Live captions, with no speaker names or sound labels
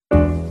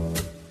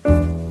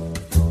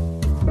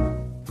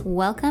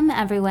Welcome,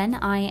 everyone.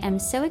 I am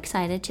so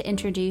excited to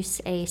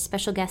introduce a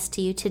special guest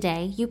to you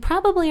today. You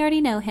probably already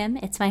know him.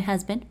 It's my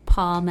husband,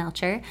 Paul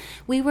Melcher.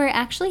 We were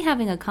actually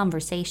having a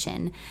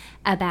conversation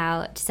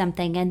about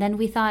something, and then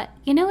we thought,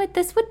 you know what,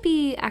 this would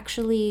be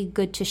actually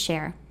good to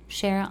share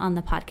on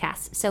the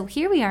podcast. So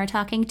here we are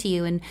talking to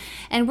you,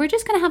 and we're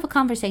just going to have a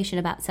conversation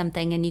about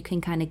something, and you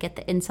can kind of get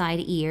the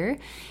inside ear.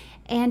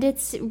 And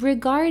it's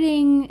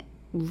regarding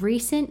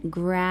recent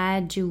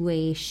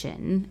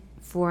graduation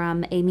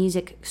from a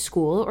music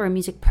school or a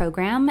music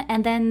program,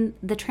 and then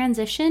the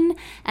transition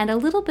and a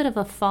little bit of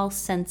a false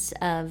sense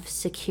of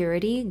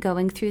security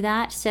going through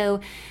that. So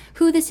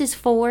who this is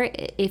for,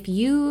 if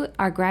you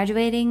are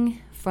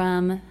graduating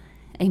from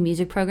a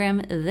music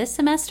program this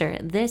semester,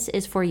 this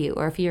is for you.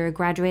 Or if you're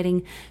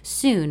graduating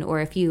soon, or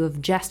if you have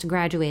just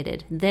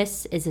graduated,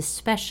 this is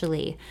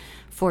especially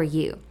for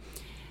you.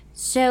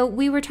 So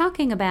we were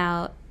talking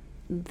about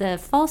the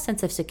false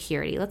sense of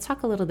security. Let's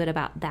talk a little bit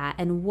about that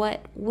and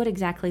what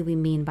exactly we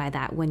mean by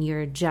that when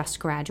you're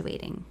just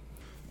graduating.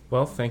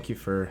 Well, thank you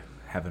for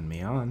having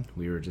me on.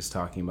 We were just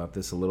talking about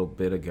this a little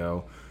bit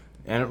ago,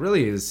 and it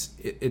really is,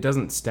 it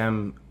doesn't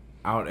stem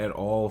out at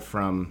all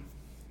from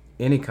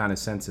any kind of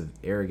sense of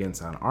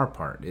arrogance on our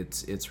part.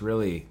 It's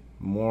really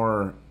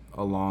more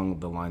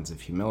along the lines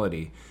of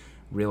humility,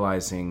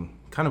 realizing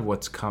kind of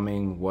what's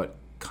coming, what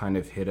kind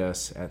of hit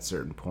us at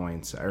certain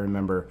points. I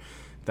remember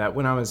that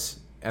when I was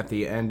at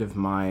the end of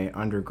my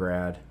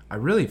undergrad, I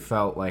really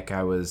felt like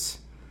I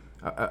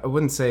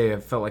wouldn't say I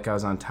felt like I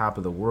was on top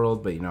of the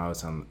world, but I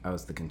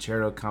was the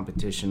concerto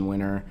competition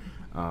winner.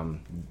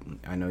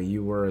 I know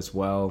you were as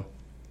well.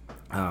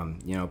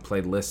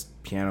 Played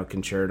Liszt piano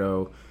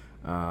concerto,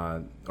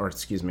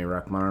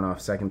 Rachmaninoff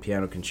second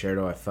piano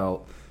concerto. I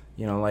felt,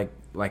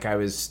 like I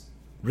was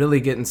really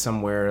getting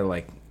somewhere,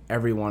 like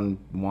everyone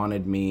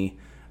wanted me.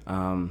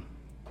 And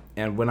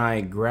when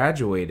I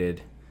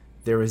graduated,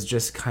 there was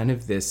just kind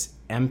of this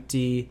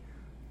empty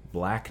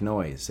black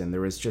noise, and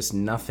there was just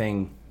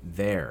nothing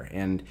there.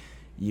 And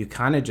you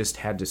kind of just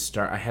had to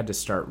start, I had to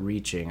start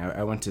reaching.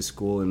 I went to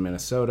school in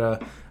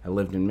Minnesota. I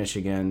lived in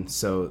Michigan.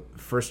 So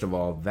first of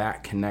all,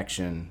 that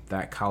connection,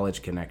 that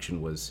college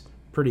connection was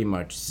pretty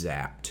much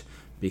zapped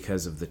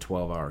because of the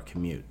 12-hour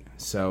commute.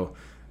 So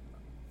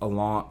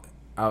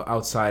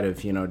outside of,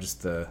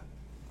 just the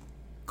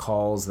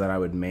calls that I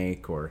would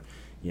make, or,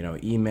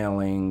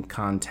 emailing,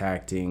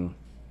 contacting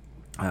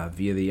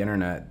via the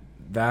internet,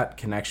 that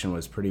connection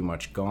was pretty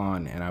much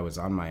gone, and I was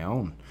on my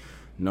own.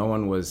 No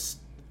one was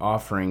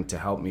offering to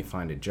help me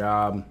find a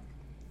job.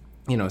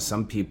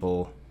 Some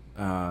people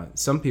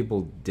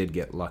did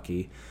get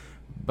lucky,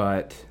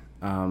 but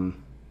I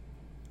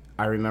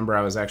remember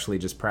I was actually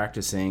just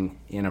practicing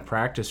in a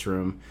practice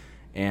room,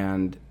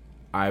 and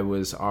I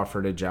was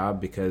offered a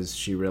job because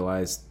she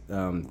realized,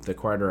 the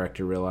choir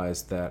director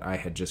realized that I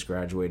had just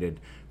graduated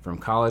from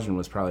college and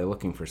was probably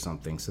looking for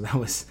something. So that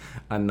was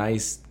a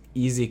nice,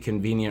 easy,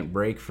 convenient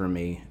break for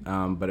me,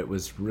 but it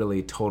was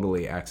really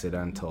totally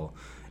accidental.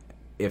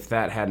 If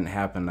that hadn't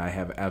happened, I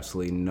have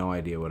absolutely no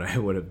idea what I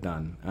would have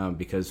done,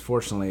 because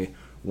fortunately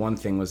one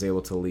thing was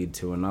able to lead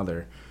to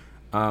another.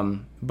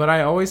 But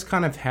I always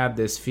kind of had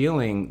this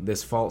feeling,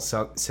 this false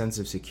sense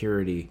of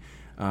security.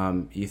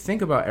 You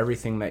think about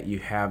everything that you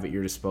have at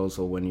your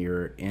disposal when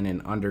you're in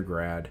an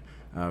undergrad.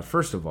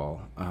 First of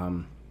all,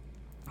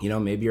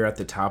 maybe you're at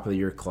the top of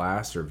your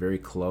class or very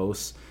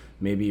close.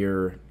 Maybe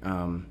you're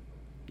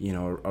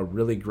a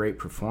really great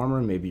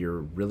performer. Maybe you're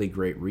a really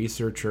great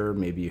researcher.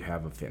 Maybe you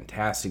have a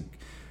fantastic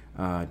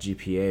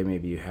GPA.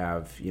 Maybe you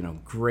have,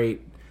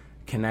 great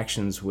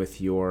connections with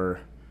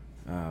your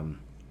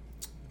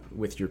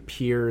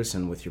peers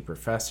and with your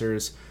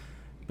professors.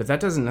 But that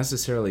doesn't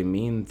necessarily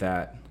mean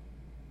that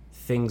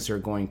things are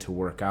going to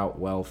work out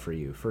well for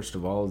you. First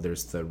of all,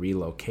 there's the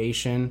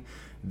relocation.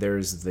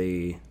 There's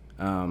the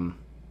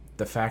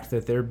fact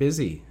that they're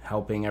busy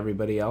helping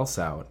everybody else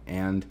out,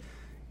 and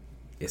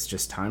it's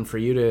just time for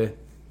you to,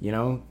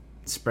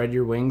 spread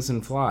your wings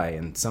and fly.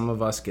 And some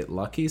of us get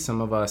lucky. Some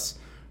of us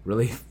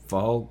really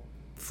fall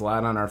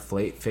flat on our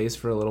face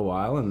for a little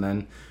while, and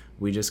then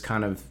we just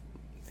kind of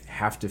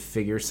have to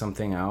figure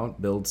something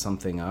out, build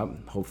something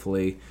up.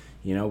 Hopefully,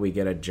 we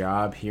get a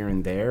job here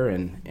and there,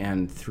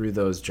 and through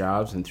those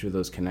jobs and through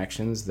those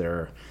connections,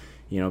 there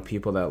are,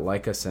 people that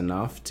like us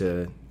enough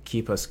to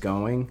keep us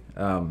going.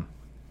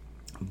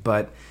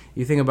 But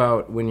you think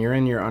about when you're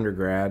in your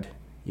undergrad,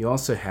 you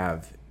also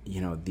have,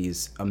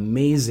 these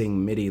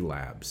amazing MIDI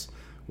labs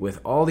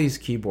with all these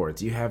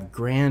keyboards. You have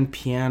grand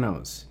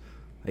pianos.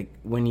 Like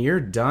when you're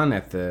done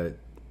at the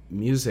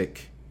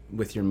music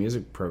with your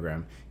music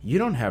program, you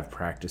don't have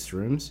practice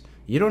rooms.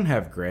 You don't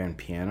have grand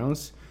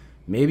pianos.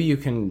 Maybe you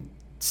can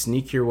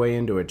sneak your way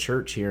into a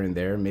church here and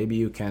there. Maybe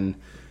you can,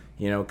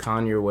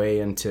 con your way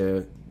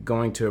into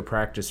going to a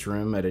practice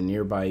room at a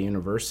nearby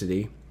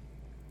university.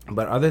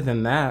 But other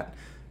than that,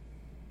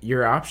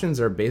 your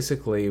options are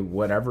basically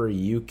whatever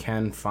you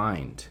can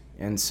find.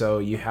 And so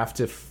you have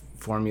to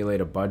formulate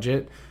a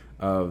budget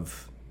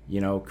of,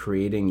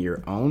 creating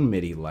your own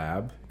MIDI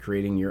lab,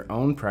 creating your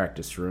own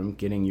practice room,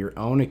 getting your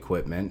own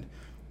equipment,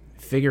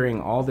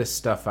 figuring all this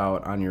stuff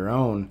out on your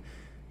own.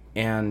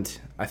 And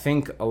I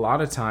think a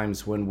lot of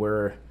times when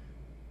we're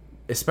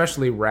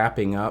especially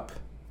wrapping up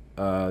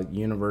a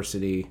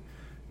university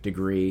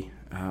degree,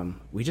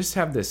 we just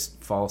have this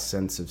false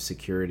sense of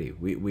security.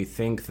 We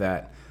think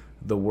that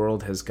the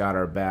world has got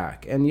our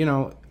back.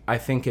 And, I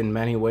think in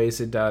many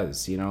ways it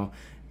does.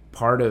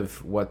 Part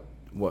of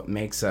what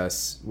makes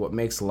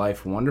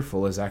life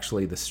wonderful is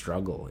actually the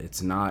struggle.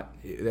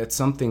 That's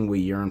something we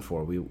yearn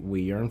for.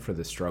 We yearn for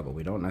the struggle.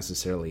 We don't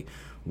necessarily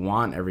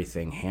want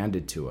everything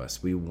handed to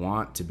us. We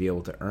want to be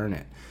able to earn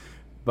it.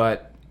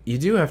 But you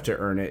do have to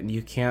earn it, and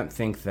you can't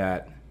think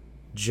that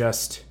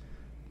just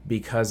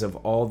because of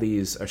all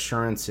these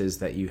assurances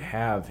that you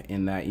have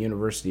in that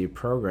university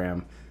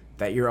program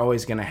that you're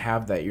always going to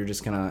have that.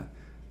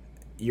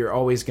 You're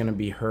always going to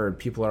be heard.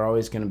 People are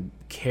always going to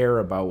care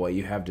about what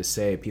you have to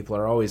say. People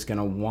are always going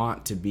to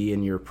want to be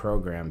in your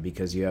program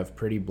because you have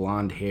pretty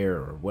blonde hair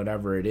or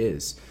whatever it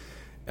is.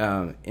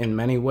 In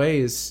many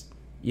ways,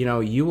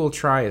 you will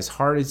try as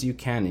hard as you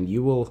can, and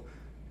you will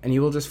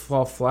just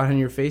fall flat on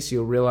your face.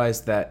 You'll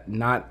realize that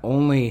not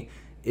only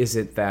is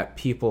it that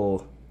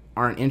people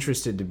aren't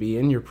interested to be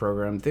in your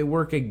program, they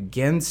work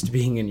against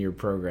being in your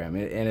program.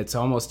 And it's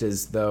almost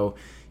as though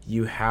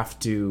you have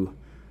to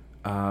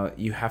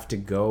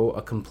go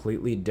a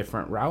completely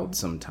different route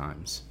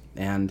sometimes.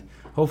 And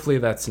hopefully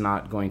that's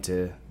not going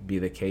to be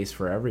the case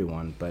for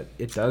everyone, but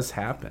it does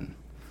happen.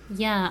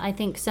 Yeah, I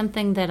think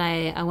something that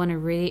I want to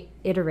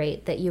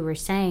reiterate that you were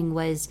saying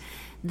was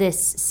this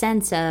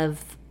sense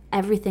of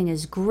everything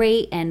is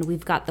great and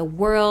we've got the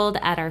world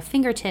at our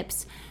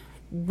fingertips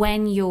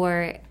when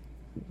you're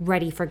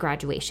ready for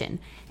graduation.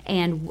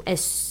 And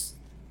as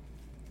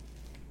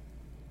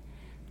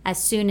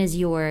soon as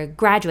you're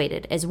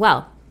graduated as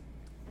well.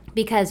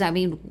 Because,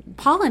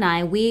 Paul and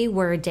I, we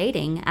were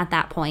dating at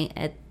that point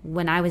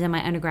when I was in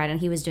my undergrad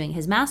and he was doing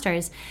his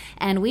master's.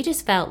 And we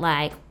just felt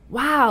like,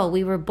 wow,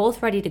 we were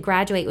both ready to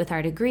graduate with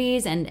our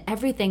degrees and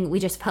everything. We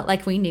just felt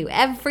like we knew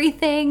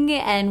everything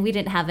and we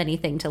didn't have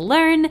anything to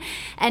learn.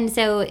 And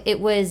so it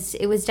was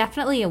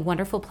definitely a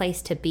wonderful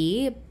place to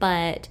be.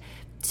 But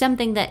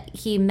something that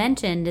he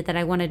mentioned that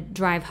I want to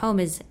drive home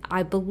is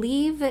I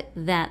believe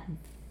that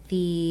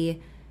the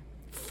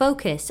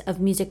focus of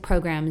music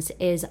programs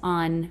is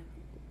on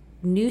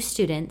new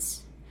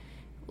students,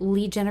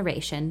 lead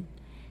generation,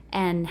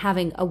 and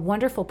having a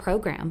wonderful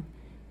program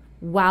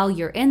while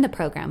you're in the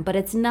program, but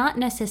it's not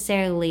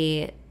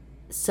necessarily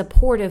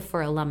supportive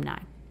for alumni.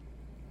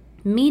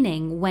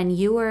 Meaning when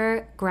you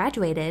are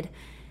graduated,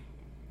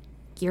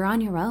 you're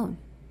on your own.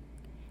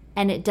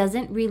 And it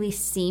doesn't really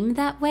seem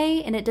that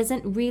way, and it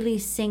doesn't really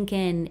sink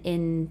in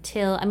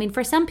until,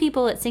 for some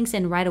people it sinks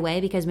in right away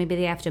because maybe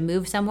they have to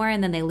move somewhere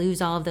and then they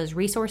lose all of those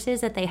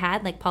resources that they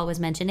had, like Paul was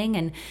mentioning,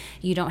 and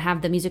you don't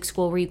have the music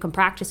school where you can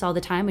practice all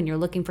the time and you're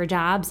looking for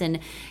jobs, and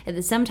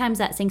sometimes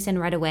that sinks in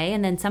right away,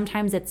 and then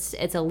sometimes it's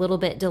a little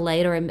bit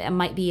delayed, or it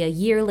might be a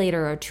year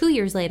later or 2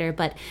 years later,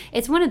 but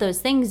it's one of those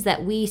things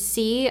that we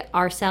see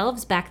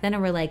ourselves back then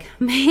and we're like,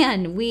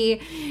 man,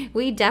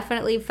 we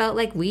definitely felt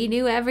like we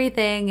knew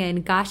everything,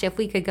 and gosh, if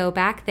we could go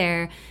back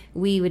there,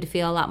 we would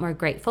feel a lot more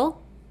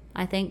grateful,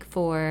 I think,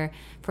 for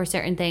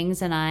certain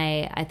things. And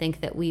I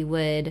think that we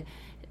would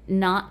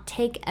not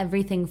take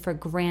everything for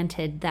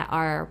granted that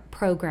our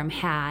program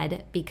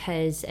had,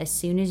 because as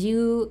soon as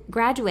you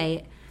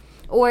graduate,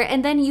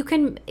 and then you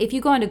can, if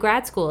you go into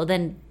grad school,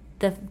 then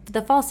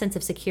the false sense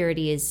of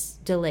security is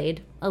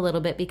delayed a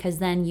little bit, because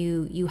then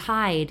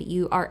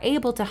you are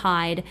able to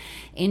hide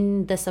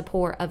in the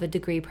support of a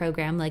degree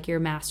program like your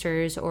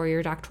master's or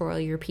your doctoral,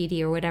 your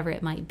PD, or whatever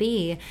it might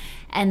be.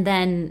 And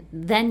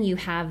then you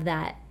have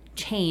that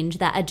change,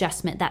 that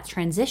adjustment, that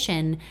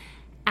transition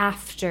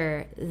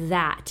after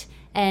that.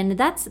 And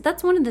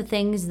that's one of the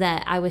things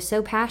that I was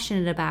so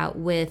passionate about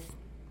with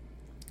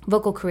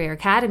Vocal Career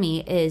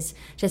Academy, is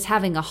just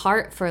having a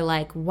heart for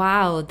like,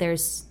 wow,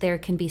 there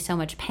can be so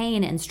much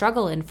pain and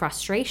struggle and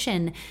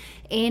frustration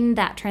in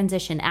that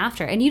transition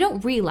after. And you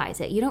don't realize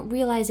it. You don't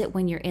realize it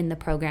when you're in the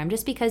program,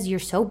 just because you're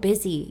so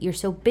busy. You're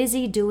so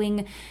busy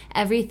doing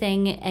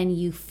everything, and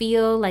you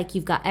feel like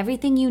you've got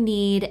everything you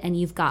need, and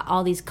you've got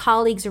all these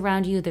colleagues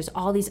around you. There's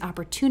all these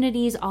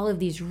opportunities, all of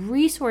these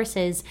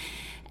resources.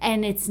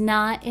 And it's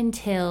not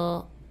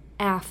until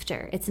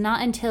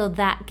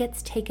that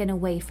gets taken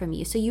away from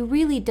you. So you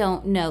really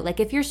don't know. Like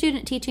if you're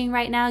student teaching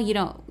right now, you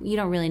don't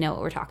really know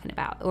what we're talking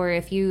about. Or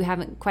if you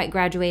haven't quite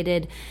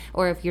graduated,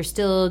 or if you're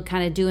still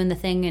kind of doing the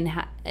thing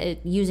and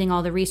using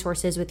all the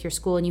resources with your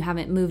school and you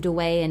haven't moved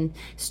away and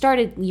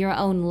started your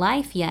own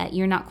life yet,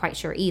 you're not quite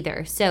sure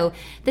either. So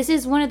this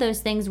is one of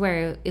those things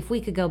where if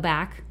we could go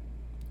back,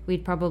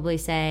 we'd probably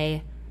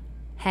say,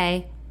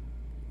 hey,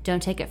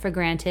 don't take it for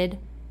granted.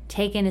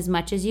 Take in as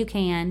much as you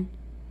can.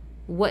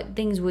 What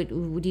things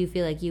would you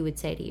feel like you would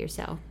say to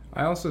yourself?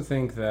 I also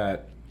think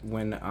that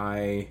when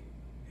I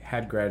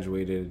had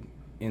graduated,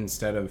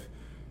 instead of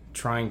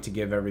trying to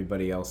give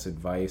everybody else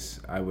advice,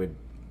 I would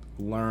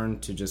learn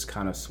to just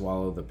kind of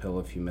swallow the pill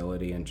of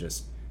humility and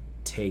just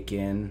take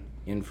in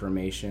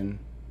information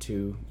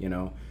to,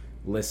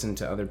 listen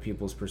to other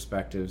people's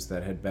perspectives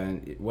that had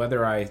been,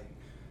 whether I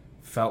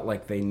felt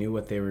like they knew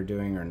what they were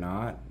doing or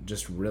not,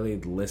 just really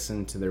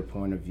listen to their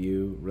point of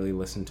view, really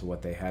listen to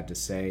what they had to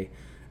say,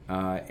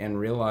 and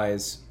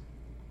realize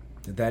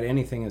that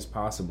anything is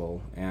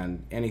possible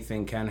and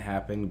anything can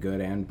happen,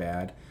 good and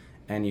bad,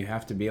 and you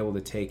have to be able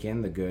to take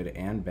in the good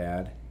and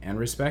bad and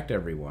respect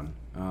everyone.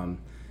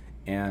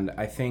 And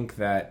I think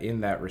that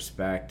in that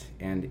respect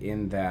and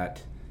in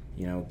that,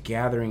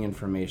 gathering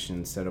information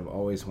instead of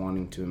always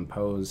wanting to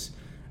impose,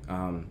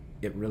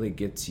 it really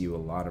gets you a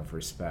lot of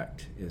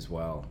respect as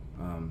well,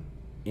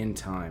 in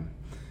time.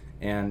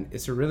 And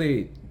it's a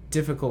really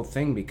difficult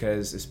thing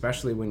because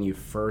especially when you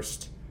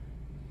first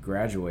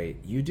graduate,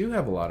 you do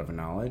have a lot of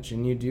knowledge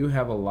and you do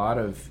have a lot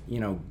of,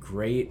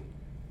 great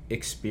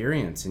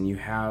experience, and you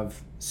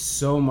have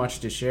so much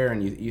to share.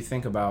 And you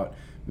think about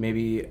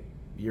maybe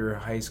your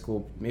high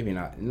school, maybe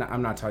not,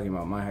 I'm not talking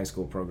about my high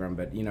school program,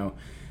 but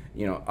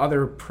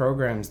other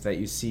programs that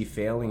you see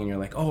failing and you're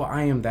like, oh,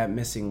 I am that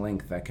missing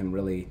link that can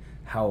really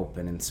help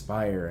and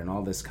inspire and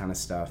all this kind of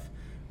stuff.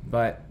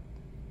 But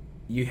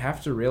you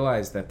have to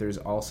realize that there's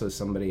also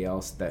somebody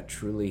else that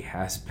truly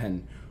has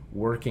been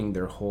working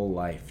their whole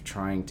life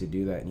trying to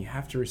do that, and you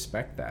have to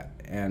respect that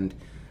and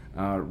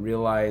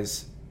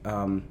realize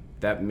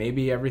that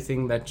maybe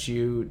everything that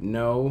you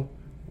know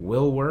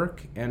will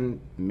work and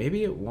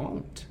maybe it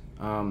won't.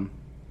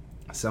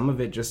 Some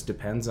of it just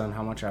depends on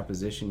how much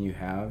opposition you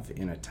have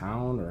in a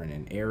town or in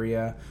an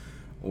area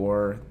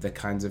or the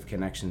kinds of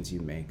connections you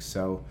make.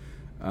 So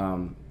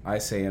I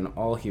say in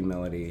all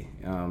humility,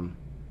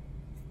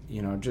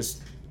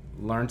 just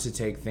learn to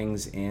take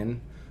things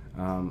in.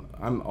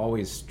 I'm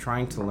always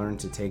trying to learn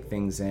to take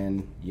things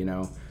in,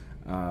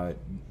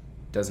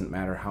 doesn't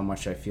matter how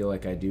much I feel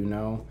like I do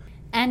know.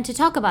 And to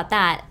talk about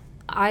that,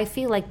 I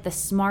feel like the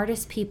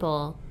smartest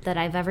people that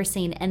I've ever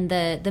seen, and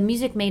the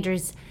music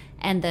majors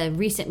and the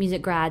recent music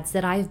grads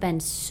that I've been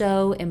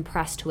so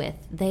impressed with,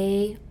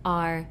 they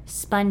are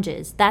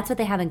sponges. That's what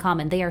they have in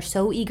common. They are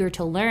so eager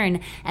to learn,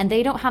 and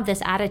they don't have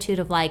this attitude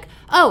of like,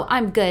 oh,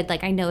 I'm good,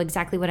 like I know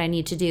exactly what I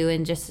need to do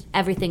and just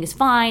everything is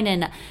fine,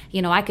 and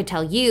I could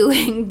tell you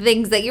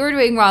things that you're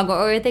doing wrong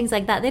or things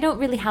like that. They don't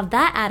really have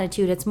that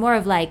attitude. It's more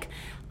of like,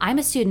 I'm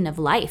a student of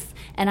life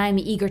and I'm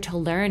eager to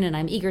learn and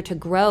I'm eager to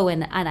grow,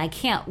 and I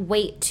can't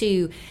wait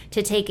to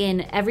take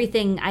in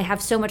everything. I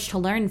have so much to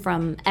learn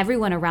from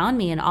everyone around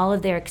me and all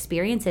of their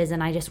experiences,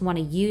 and I just want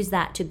to use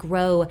that to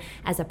grow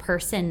as a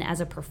person, as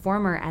a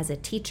performer, as a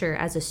teacher,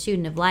 as a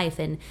student of life.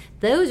 And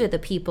those are the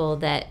people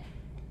that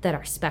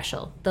are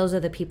special. Those are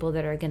the people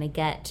that are going to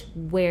get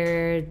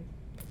where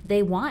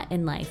they want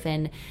in life.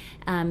 And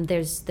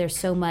there's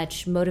so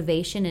much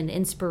motivation and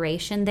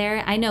inspiration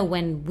there. I know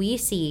when we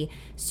see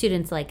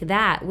students like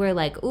that, we're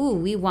like, ooh,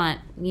 we want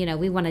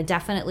to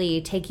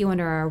definitely take you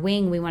under our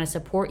wing. We want to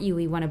support you.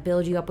 We want to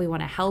build you up. We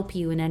want to help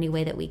you in any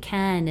way that we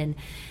can.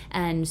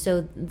 And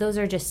so those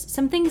are just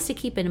some things to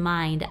keep in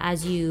mind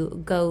as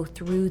you go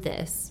through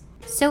this.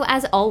 So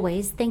as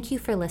always, thank you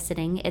for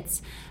listening.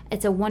 It's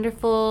a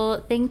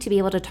wonderful thing to be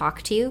able to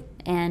talk to you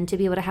and to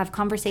be able to have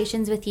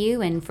conversations with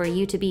you and for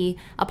you to be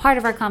a part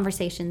of our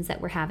conversations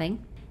that we're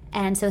having.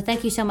 And so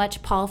thank you so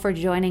much, Paul, for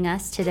joining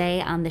us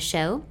today on the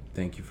show.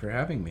 Thank you for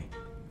having me.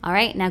 All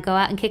right, now go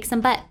out and kick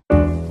some butt. I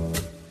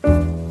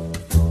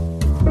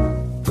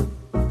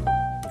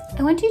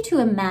want you to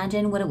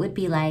imagine what it would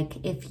be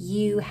like if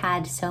you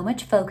had so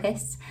much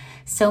focus,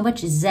 so much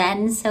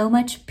zen, so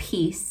much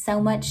peace,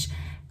 so much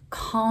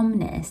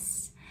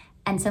calmness,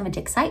 and so much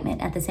excitement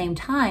at the same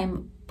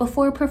time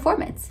before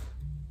performance.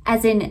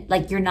 As in,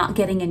 like, you're not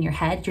getting in your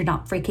head, you're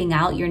not freaking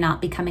out, you're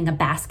not becoming a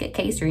basket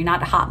case, or you're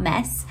not a hot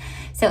mess.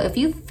 So if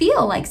you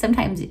feel like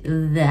sometimes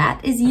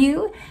that is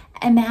you,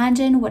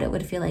 imagine what it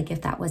would feel like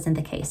if that wasn't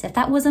the case, if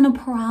that wasn't a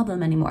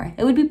problem anymore.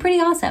 It would be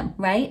pretty awesome,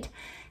 right?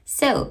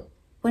 So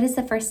what is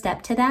the first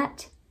step to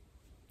that?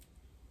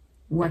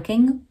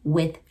 Working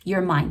with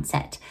your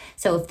mindset.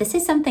 So if this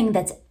is something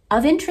that's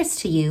of interest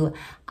to you,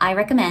 I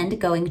recommend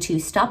going to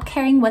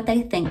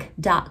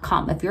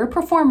stopcaringwhattheythink.com. If you're a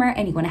performer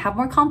and you want to have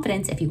more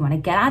confidence, if you want to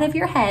get out of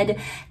your head,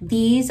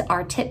 these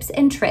are tips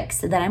and tricks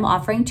that I'm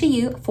offering to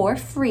you for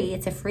free.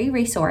 It's a free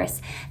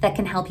resource that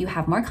can help you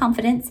have more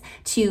confidence,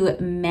 to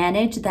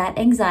manage that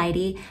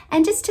anxiety,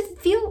 and just to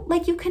feel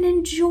like you can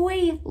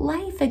enjoy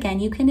life again.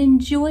 You can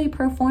enjoy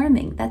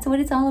performing. That's what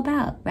it's all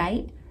about,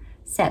 right?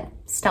 So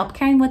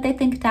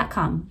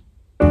stopcaringwhattheythink.com.